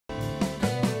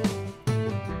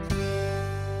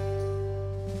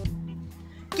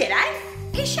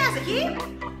it's Shazza here.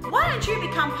 Why don't you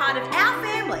become part of our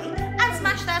family and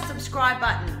smash that subscribe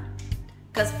button?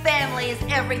 Because family is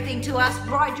everything to us,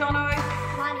 right, Jono?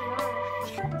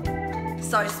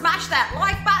 So smash that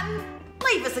like button,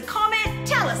 leave us a comment,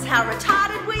 tell us how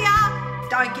retarded we are.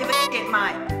 Don't give a shit,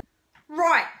 mate.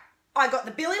 Right, I got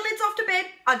the billy lids off to bed,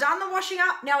 I done the washing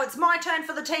up, now it's my turn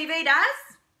for the TV, Daz.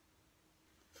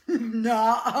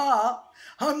 Nah,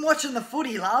 I'm watching the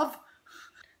footy, love.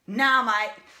 Nah,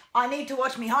 mate, I need to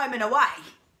watch me Home and Away.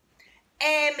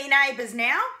 And me neighbours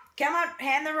now. Come on,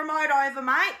 hand the remote over,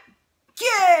 mate.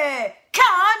 Yeah, come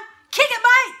on, kick it,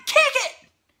 mate, kick it.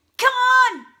 Come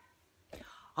on.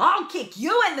 I'll kick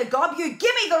you in the gob, you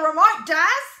give me the remote,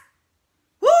 Daz.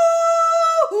 Woo!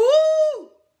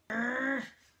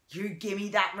 You give me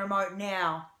that remote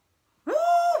now. Woo!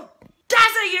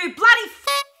 Dazza, you bloody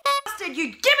bastard,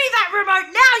 you give me that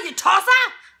remote now, you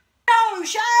tosser. No,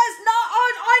 Shaz, no,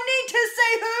 I need to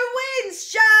see who wins,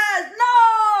 Shaz,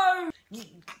 no!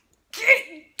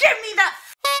 Give me that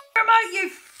remote, you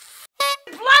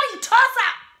bloody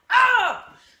tosser! Oh!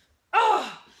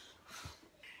 Oh!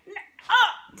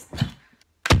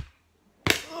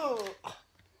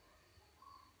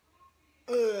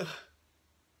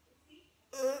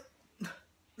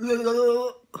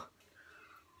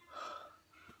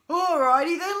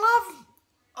 Alrighty then, love.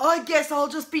 I guess I'll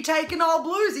just be taking old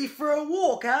Bluesy for a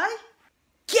walk, eh?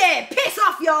 Yeah, piss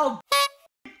off, you old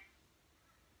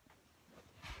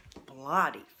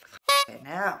Bloody f***ing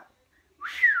hell.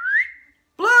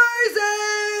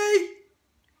 Bluesy!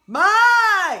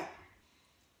 Mate!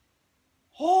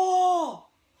 Oh!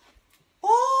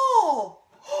 Oh!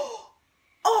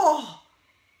 Oh!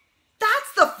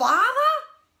 That's the father?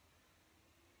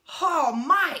 Oh,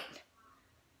 mate!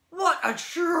 What a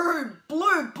true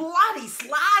blue bloody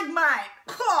slag, mate!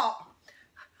 Oh,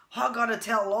 I gotta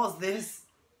tell Loz this.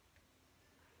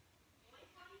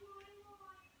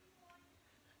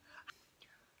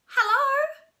 Hello?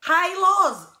 Hey,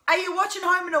 Loz, are you watching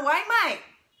Home and Away, mate?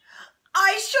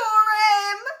 I sure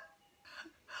am.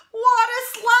 What a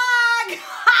slag!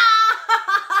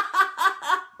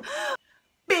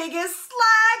 Biggest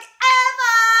slag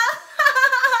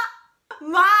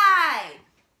ever! Mate!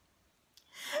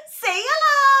 See you,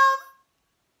 love!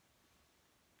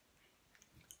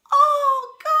 Oh,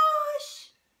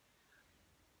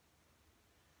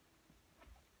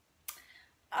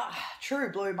 gosh! True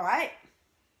blue, mate.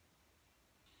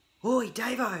 Oi,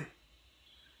 Davo.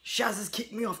 Shaz has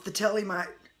kicked me off the telly, mate.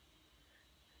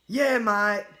 Yeah,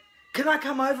 mate. Can I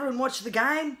come over and watch the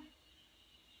game?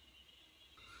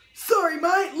 Sorry,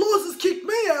 mate. Laws has kicked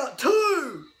me out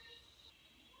too.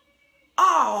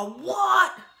 Oh,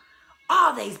 what?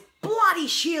 Oh, these bloody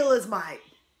Sheilas, mate.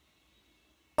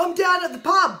 I'm down at the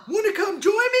pub. Want to come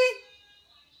join me?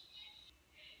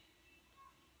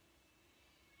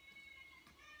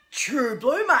 True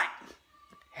blue, mate.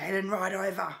 Heading right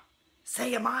over.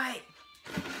 See you, mate.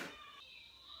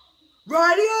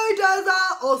 Rightio,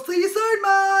 Dazza. I'll see you soon,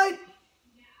 mate.